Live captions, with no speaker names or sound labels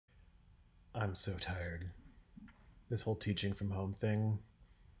I'm so tired. This whole teaching from home thing,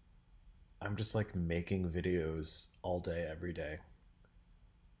 I'm just like making videos all day, every day.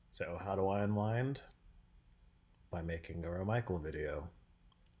 So, how do I unwind? By making a Romichael video.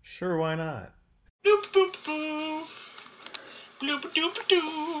 Sure, why not? Bloop boop boo. Bloop doop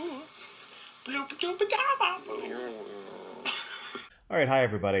doo. Bloop doop da boo. Alright, hi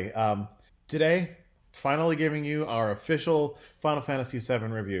everybody. Today, finally giving you our official Final Fantasy VII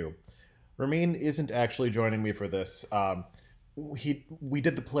review. Rameen isn't actually joining me for this. We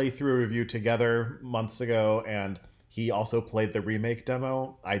did the playthrough review together months ago, and he also played the remake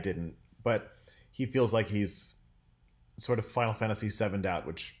demo. I didn't, but he feels like he's sort of Final Fantasy VII'd out,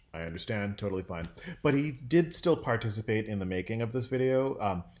 which I understand, totally fine. But he did still participate in the making of this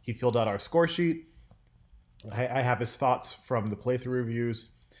video. He filled out our score sheet. I have his thoughts from the playthrough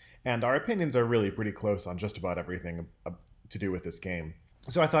reviews, and our opinions are really pretty close on just about everything to do with this game.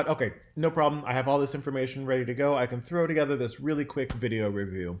 So I thought, okay, no problem. I have all this information ready to go. I can throw together this really quick video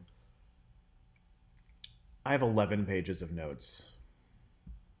review. I have 11 pages of notes.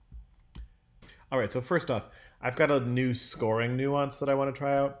 All right, so first off, I've got a new scoring nuance that I want to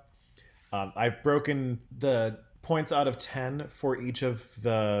try out. I've broken the points out of 10 for each of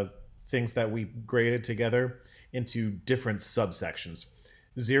the things that we graded together into different subsections.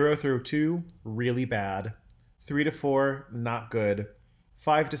 0 through 2, really bad. 3 to 4, not good.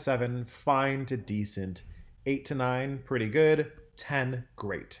 5 to 7, fine to decent. 8 to 9, pretty good. 10,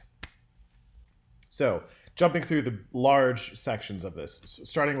 great. So, jumping through the large sections of this,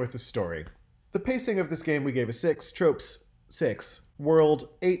 starting with the story. The pacing of this game we gave a 6, tropes 6, world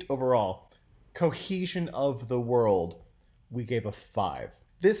 8 overall. Cohesion of the world we gave a 5.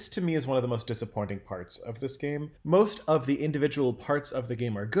 This, to me, is one of the most disappointing parts of this game. Most of the individual parts of the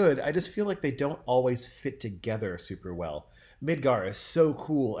game are good, I just feel like they don't always fit together super well. Midgar is so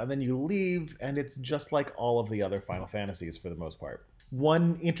cool, and then you leave, and it's just like all of the other Final Fantasies for the most part.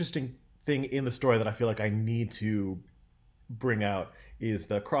 One interesting thing in the story that I feel like I need to bring out is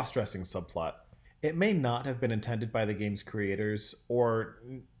the cross-dressing subplot. It may not have been intended by the game's creators or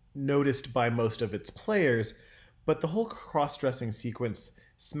noticed by most of its players, but the whole cross-dressing sequence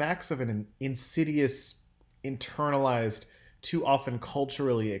smacks of an insidious, internalized, too often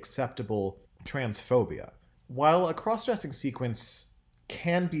culturally acceptable transphobia. While a cross-dressing sequence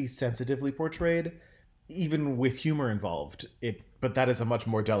can be sensitively portrayed, even with humor involved, but that is a much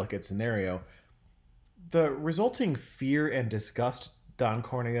more delicate scenario, the resulting fear and disgust Don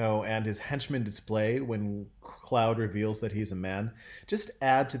Corneo and his henchmen display when Cloud reveals that he's a man just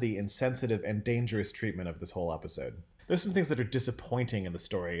add to the insensitive and dangerous treatment of this whole episode. There's some things that are disappointing in the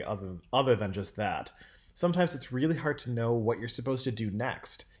story other than just that. Sometimes it's really hard to know what you're supposed to do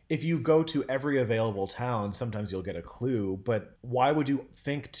next. If you go to every available town, sometimes you'll get a clue, but why would you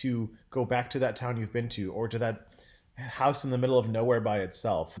think to go back to that town you've been to, or to that house in the middle of nowhere by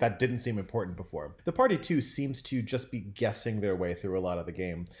itself? That didn't seem important before. The party too seems to just be guessing their way through a lot of the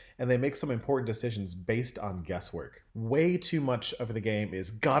game, and they make some important decisions based on guesswork. Way too much of the game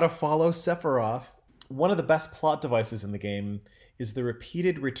is gotta follow Sephiroth. One of the best plot devices in the game is the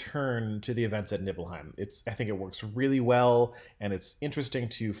repeated return to the events at Nibelheim. I think it works really well, and it's interesting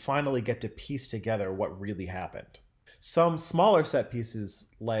to finally get to piece together what really happened. Some smaller set pieces,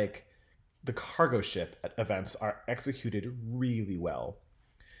 like the cargo ship events, are executed really well.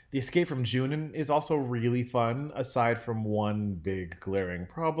 The escape from Junin is also really fun, aside from one big glaring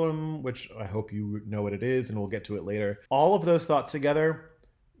problem, which I hope you know what it is, and we'll get to it later. All of those thoughts together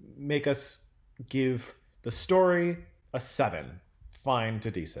make us give the story a 7. Fine to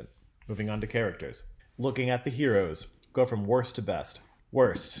decent. Moving on to characters. Looking at the heroes, go from worst to best.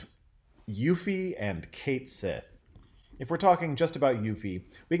 Worst, Yuffie and Cait Sith. If we're talking just about Yuffie,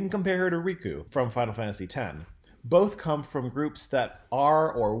 we can compare her to Riku from Final Fantasy X. Both come from groups that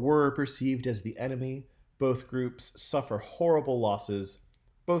are or were perceived as the enemy. Both groups suffer horrible losses.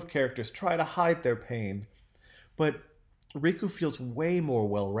 Both characters try to hide their pain. But Riku feels way more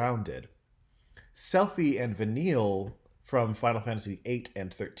well-rounded. Selphie and Vanille from Final Fantasy VIII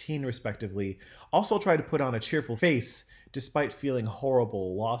and XIII, respectively, also try to put on a cheerful face despite feeling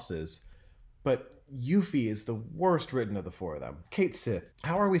horrible losses. But Yuffie is the worst written of the four of them. Cait Sith.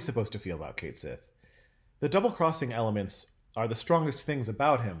 How are we supposed to feel about Cait Sith? The double-crossing elements are the strongest things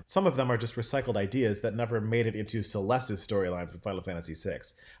about him. Some of them are just recycled ideas that never made it into Celeste's storyline from Final Fantasy VI.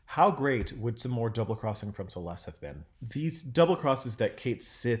 How great would some more double-crossing from Celeste have been? These double-crosses that Cait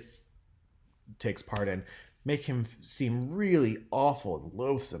Sith takes part in make him seem really awful and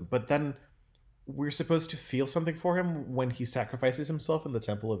loathsome, but then we're supposed to feel something for him when he sacrifices himself in the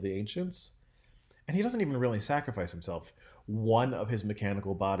Temple of the Ancients? And he doesn't even really sacrifice himself. one of his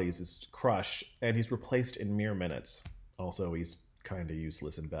mechanical bodies is crushed, and he's replaced in mere minutes. Also, he's kind of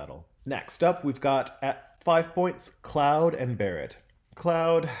useless in battle. Next up, we've got, at 5 points, Cloud and Barrett.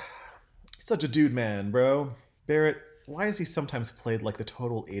 Cloud, he's such a dude man, bro. Barrett, why is he sometimes played like the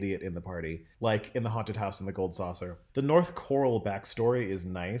total idiot in the party? Like in the Haunted House and the Gold Saucer. The North Coral backstory is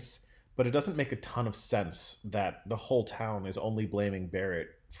nice, but it doesn't make a ton of sense that the whole town is only blaming Barrett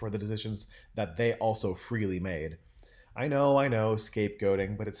for the decisions that they also freely made. I know,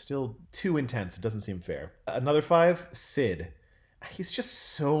 scapegoating, but it's still too intense. It doesn't seem fair. Another 5, Sid. He's just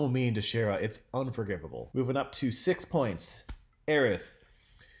so mean to Shara. It's unforgivable. Moving up to 6 points, Aerith.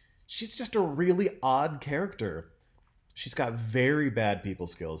 She's just a really odd character. She's got very bad people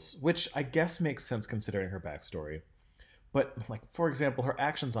skills, which I guess makes sense considering her backstory. But, like, for example, her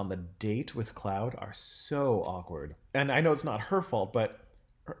actions on the date with Cloud are so awkward. And I know it's not her fault, but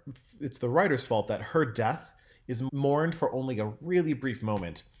it's the writer's fault that her death is mourned for only a really brief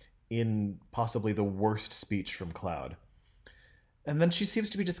moment in possibly the worst speech from Cloud. And then she seems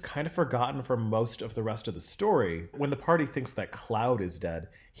to be just kind of forgotten for most of the rest of the story. When the party thinks that Cloud is dead,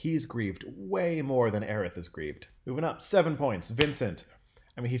 he's grieved way more than Aerith is grieved. Moving up, 7 points, Vincent.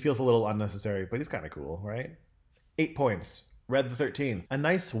 I mean, he feels a little unnecessary, but he's kind of cool, right? 8 points, Red the 13th. A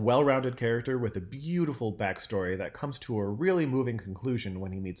nice, well-rounded character with a beautiful backstory that comes to a really moving conclusion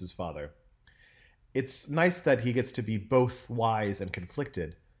when he meets his father. It's nice that he gets to be both wise and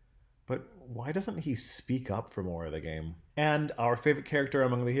conflicted, but why doesn't he speak up for more of the game? And our favorite character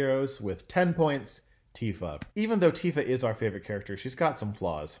among the heroes with 10 points, Tifa. Even though Tifa is our favorite character, she's got some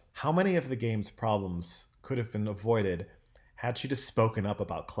flaws. How many of the game's problems could have been avoided had she just spoken up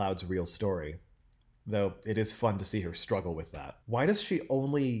about Cloud's real story? Though it is fun to see her struggle with that. Why does she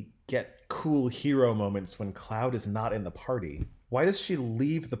only get cool hero moments when Cloud is not in the party? Why does she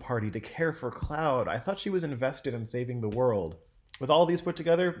leave the party to care for Cloud? I thought she was invested in saving the world. With all these put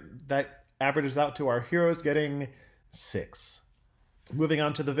together, that averages out to our heroes getting 6. Moving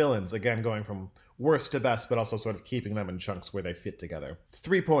on to the villains, again going from worst to best, but also sort of keeping them in chunks where they fit together.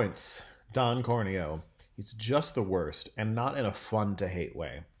 3 points, Don Corneo. He's just the worst, and not in a fun-to-hate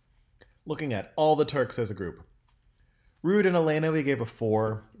way. Looking at all the Turks as a group. Rude and Elena we gave a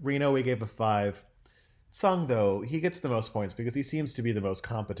 4, Reno we gave a 5. Sung, though, he gets the most points because he seems to be the most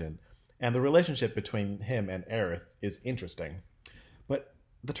competent, and the relationship between him and Aerith is interesting. But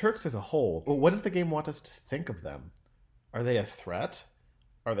the Turks as a whole, well, what does the game want us to think of them? Are they a threat?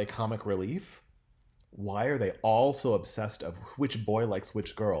 Are they comic relief? Why are they all so obsessed of which boy likes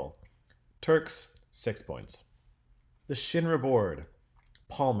which girl? Turks, 6 points. The Shinra board.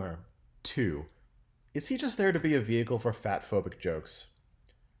 Palmer, 2. Is he just there to be a vehicle for fat-phobic jokes?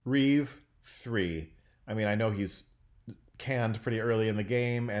 Reeve, 3. I mean, I know he's canned pretty early in the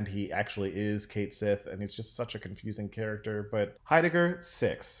game, and he actually is Kate Sith, and he's just such a confusing character, but Heidegger,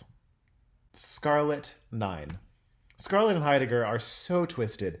 6. Scarlet, 9. Scarlet and Heidegger are so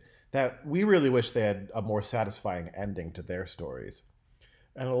twisted that we really wish they had a more satisfying ending to their stories.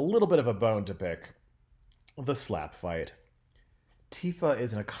 And a little bit of a bone to pick. The slap fight. Tifa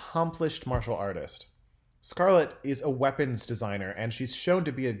is an accomplished martial artist. Scarlet is a weapons designer, and she's shown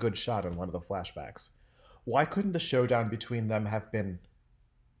to be a good shot in one of the flashbacks. Why couldn't the showdown between them have been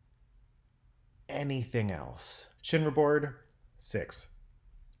anything else? Shinra board, 6.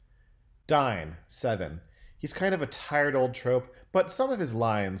 Dine, 7. He's kind of a tired old trope, but some of his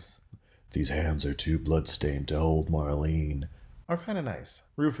lines, "These hands are too bloodstained to hold Marlene," are kind of nice.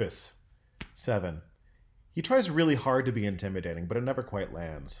 Rufus, 7. He tries really hard to be intimidating, but it never quite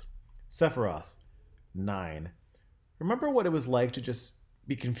lands. Sephiroth, 9. Remember what it was like to just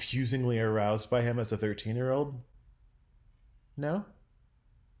be confusingly aroused by him as a 13-year-old? No?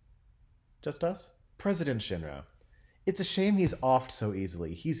 Just us? President Shinra. It's a shame he's offed so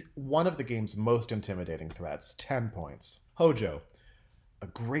easily. He's one of the game's most intimidating threats, 10 points. Hojo. A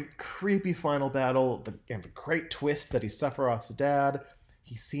great creepy final battle, and the great twist that he's Sephiroth's dad.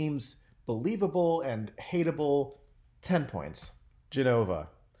 He seems believable and hateable, 10 points. Genova.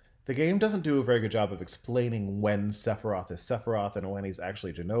 The game doesn't do a very good job of explaining when Sephiroth is Sephiroth and when he's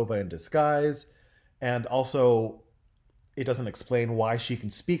actually Genova in disguise, and also it doesn't explain why she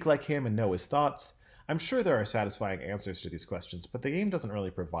can speak like him and know his thoughts. I'm sure there are satisfying answers to these questions, but the game doesn't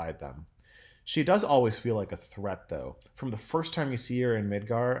really provide them. She does always feel like a threat, though, from the first time you see her in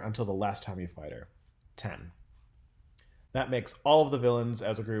Midgar until the last time you fight her. 10. That makes all of the villains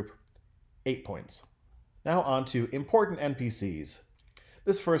as a group 8 points. Now on to important NPCs.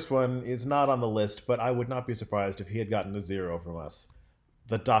 This first one is not on the list, but I would not be surprised if he had gotten a 0 from us.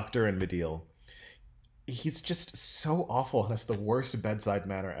 The Doctor in Midil. He's just so awful and has the worst bedside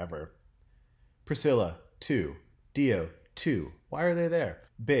manner ever. Priscilla, 2. Dio, 2. Why are they there?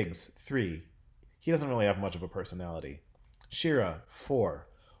 Biggs, 3. He doesn't really have much of a personality. Shira, 4.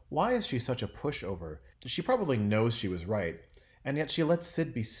 Why is she such a pushover? She probably knows she was right, and yet she lets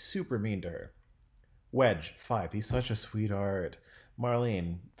Sid be super mean to her. Wedge, 5. He's such a sweetheart.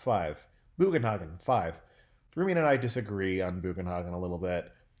 Marlene, 5. Bugenhagen, 5. Rameen and I disagree on Bugenhagen a little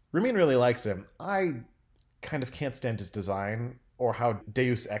bit. Rameen really likes him. I kind of can't stand his design or how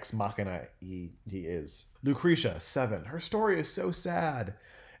Deus Ex Machina he is. Lucretia, 7. Her story is so sad.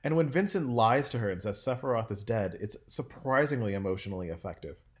 And when Vincent lies to her and says Sephiroth is dead, it's surprisingly emotionally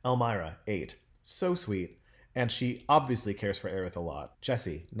effective. Elmira, 8. So sweet. And she obviously cares for Aerith a lot.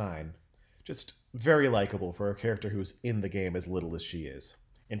 Jessie, 9. Just very likable for a character who's in the game as little as she is.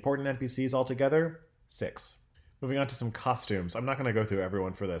 Important NPCs altogether, 6. Moving on to some costumes. I'm not going to go through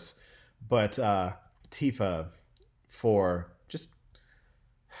everyone for this, but Tifa, 4. Just,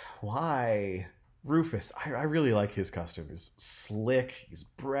 why? Rufus, I really like his costume. He's slick, he's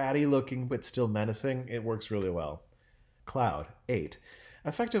bratty looking, but still menacing. It works really well. Cloud, 8.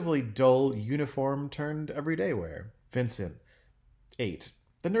 Effectively dull uniform turned everyday wear. Vincent, 8.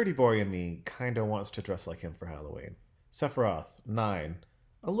 The nerdy boy in me kinda wants to dress like him for Halloween. Sephiroth, 9.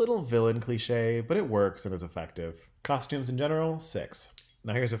 A little villain cliche, but it works and is effective. Costumes in general, 6.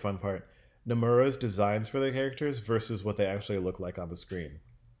 Now here's a fun part. Nomura's designs for their characters versus what they actually look like on the screen.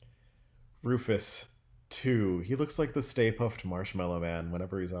 Rufus, 2. He looks like the Stay Puft Marshmallow Man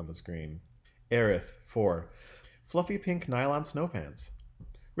whenever he's on the screen. Aerith, 4. Fluffy pink nylon snow pants.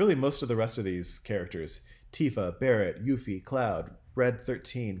 Really, most of the rest of these characters, Tifa, Barrett, Yuffie, Cloud, Red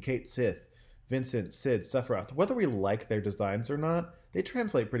 13, Kate Sith, Vincent, Sid, Sephiroth, whether we like their designs or not, they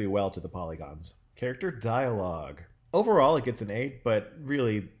translate pretty well to the polygons. Character dialogue. Overall, it gets an 8, but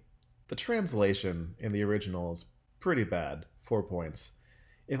really, the translation in the original is pretty bad. 4 points.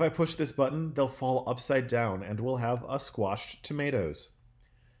 If I push this button, they'll fall upside down and we'll have a squashed tomatoes.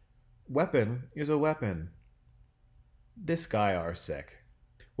 Weapon is a weapon. This guy are sick.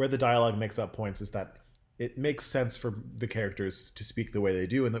 Where the dialogue makes up points is that it makes sense for the characters to speak the way they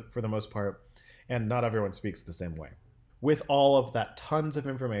do for the most part, and not everyone speaks the same way. With all of that tons of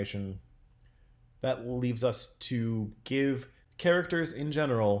information, that leaves us to give characters in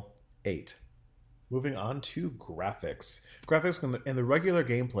general 8. Moving on to graphics. Graphics in the regular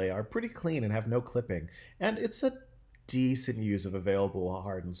gameplay are pretty clean and have no clipping, and it's a decent use of available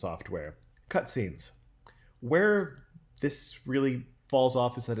hardened software. Cutscenes. Where this really falls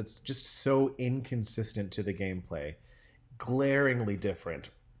off is that it's just so inconsistent to the gameplay. Glaringly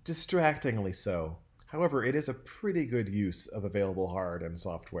different. Distractingly so. However, it is a pretty good use of available hardened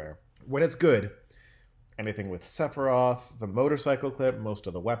software. When it's good, anything with Sephiroth, the motorcycle clip, most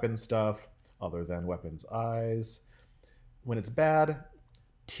of the weapon stuff, other than Weapon's eyes. When it's bad,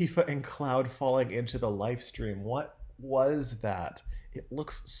 Tifa and Cloud falling into the live stream. What was that? It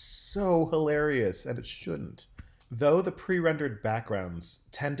looks so hilarious, and it shouldn't. Though the pre-rendered backgrounds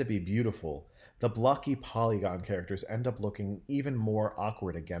tend to be beautiful, the blocky polygon characters end up looking even more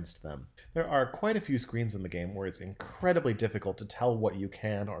awkward against them. There are quite a few screens in the game where it's incredibly difficult to tell what you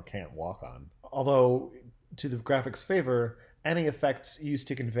can or can't walk on. Although, to the graphics' favor, any effects used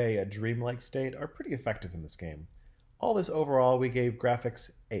to convey a dreamlike state are pretty effective in this game. All this overall, we gave graphics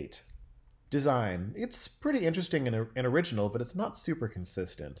 8. Design. It's pretty interesting and original, but it's not super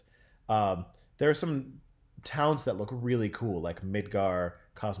consistent. There are some towns that look really cool, like Midgar,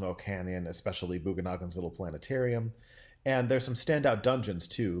 Cosmo Canyon, especially Bugenhagen's little planetarium. And there's some standout dungeons,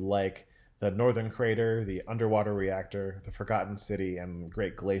 too, like the Northern Crater, the Underwater Reactor, the Forgotten City, and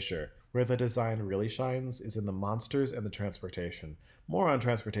Great Glacier. Where the design really shines is in the monsters and the transportation. More on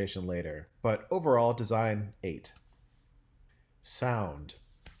transportation later, but overall, design 8. Sound.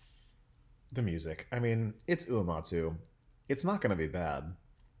 The music. I mean, it's Uematsu. It's not going to be bad.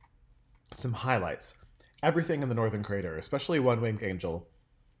 Some highlights. Everything in the Northern Crater, especially One-Winged Angel,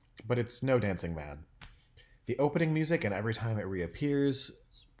 but it's no Dancing Mad. The opening music and every time it reappears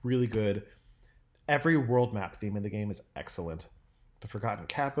is really good. Every world map theme in the game is excellent. The Forgotten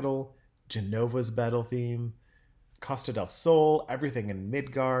Capital, Genova's battle theme, Costa del Sol, everything in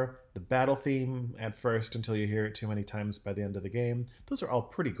Midgar, the battle theme at first until you hear it too many times by the end of the game. Those are all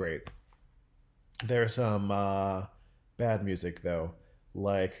pretty great. There's some bad music, though,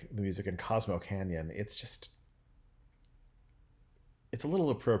 like the music in Cosmo Canyon. It's a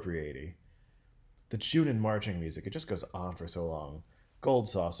little appropriating. The Junin marching music, it just goes on for so long. Gold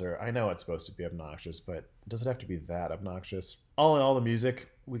Saucer, I know it's supposed to be obnoxious, but does it have to be that obnoxious? All in all, the music,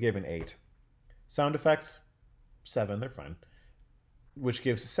 we gave an 8. Sound effects, 7, they're fine. Which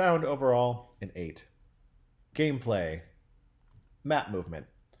gives sound overall an 8. Gameplay, map movement.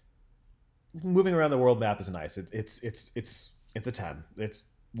 moving around the world map is nice. It's a 10. It's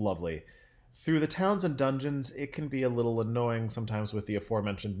lovely. Through the towns and dungeons, it can be a little annoying sometimes with the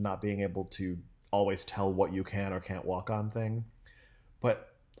aforementioned not being able to always tell what you can or can't walk on thing.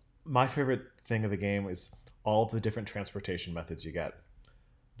 But my favorite thing of the game is all of the different transportation methods you get.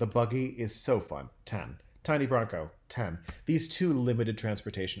 The buggy is so fun. 10. Tiny Bronco, 10. These two limited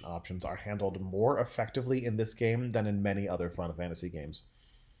transportation options are handled more effectively in this game than in many other Final Fantasy games.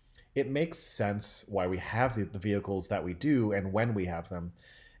 It makes sense why we have the vehicles that we do and when we have them,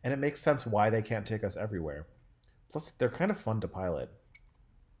 and it makes sense why they can't take us everywhere. Plus, they're kind of fun to pilot.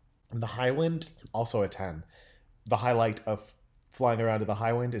 And the Highwind, also a 10. The highlight of flying around to the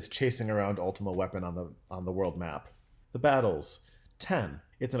Highwind is chasing around Ultima Weapon on the world map. The battles, 10.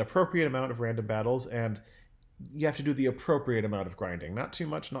 It's an appropriate amount of random battles, and you have to do the appropriate amount of grinding. Not too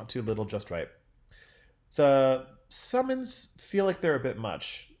much, not too little, just right. The summons feel like they're a bit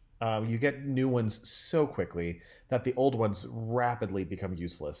much. You get new ones so quickly that the old ones rapidly become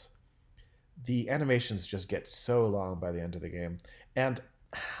useless. The animations just get so long by the end of the game. And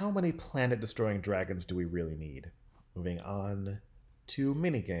how many planet-destroying dragons do we really need? Moving on to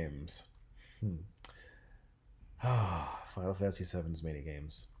minigames. Final Fantasy VII's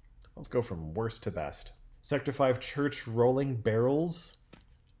minigames. Let's go from worst to best. Sector 5 church rolling barrels,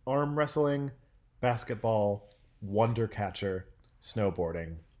 arm wrestling, basketball, wonder catcher,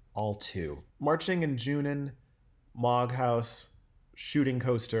 snowboarding. All 2. Marching in Junin, Mog House, shooting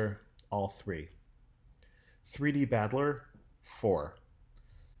coaster, all 3. 3D Battler, 4.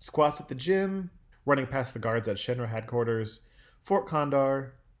 Squats at the gym, running past the guards at Shinra headquarters, Fort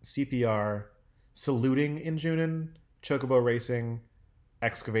Condor, CPR, saluting in Junin, chocobo racing,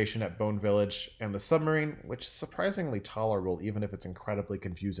 excavation at Bone Village, and the submarine, which is surprisingly tolerable even if it's incredibly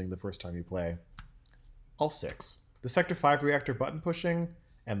confusing the first time you play. All 6. The Sector 5 reactor button pushing,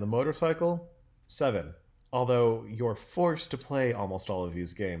 and the motorcycle, 7. Although you're forced to play almost all of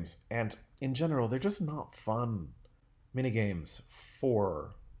these games, and in general, they're just not fun. Minigames,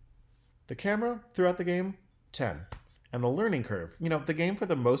 4. The camera throughout the game, 10. And the learning curve, the game for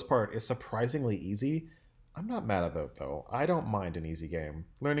the most part is surprisingly easy. I'm not mad at it though. I don't mind an easy game.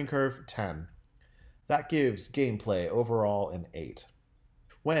 Learning curve, 10. That gives gameplay overall an 8.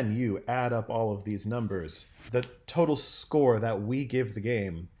 When you add up all of these numbers, the total score that we give the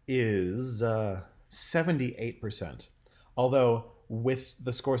game is 78%. Although, with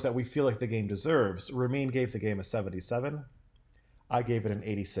the scores that we feel like the game deserves, Rameen gave the game a 77. I gave it an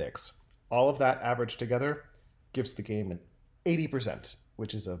 86. All of that averaged together gives the game an 80%,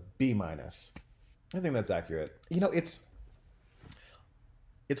 which is a B-. I think that's accurate. It's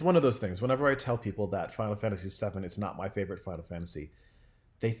one of those things. Whenever I tell people that Final Fantasy VII is not my favorite Final Fantasy,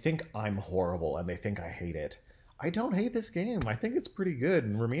 they think I'm horrible and they think I hate it. I don't hate this game. I think it's pretty good,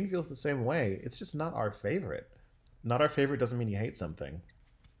 and Rameen feels the same way. It's just not our favorite. Not our favorite doesn't mean you hate something.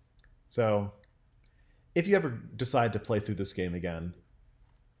 So, if you ever decide to play through this game again,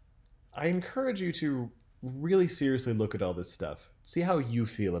 I encourage you to really seriously look at all this stuff. See how you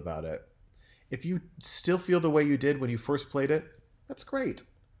feel about it. If you still feel the way you did when you first played it, that's great.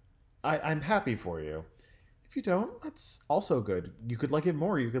 I'm happy for you. If you don't, that's also good. You could like it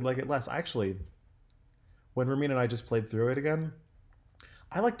more, you could like it less. Actually, when Rameen and I just played through it again,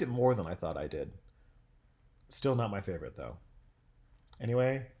 I liked it more than I thought I did. Still not my favorite, though.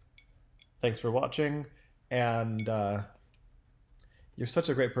 Anyway, thanks for watching, and you're such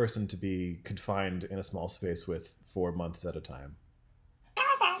a great person to be confined in a small space with for months at a time.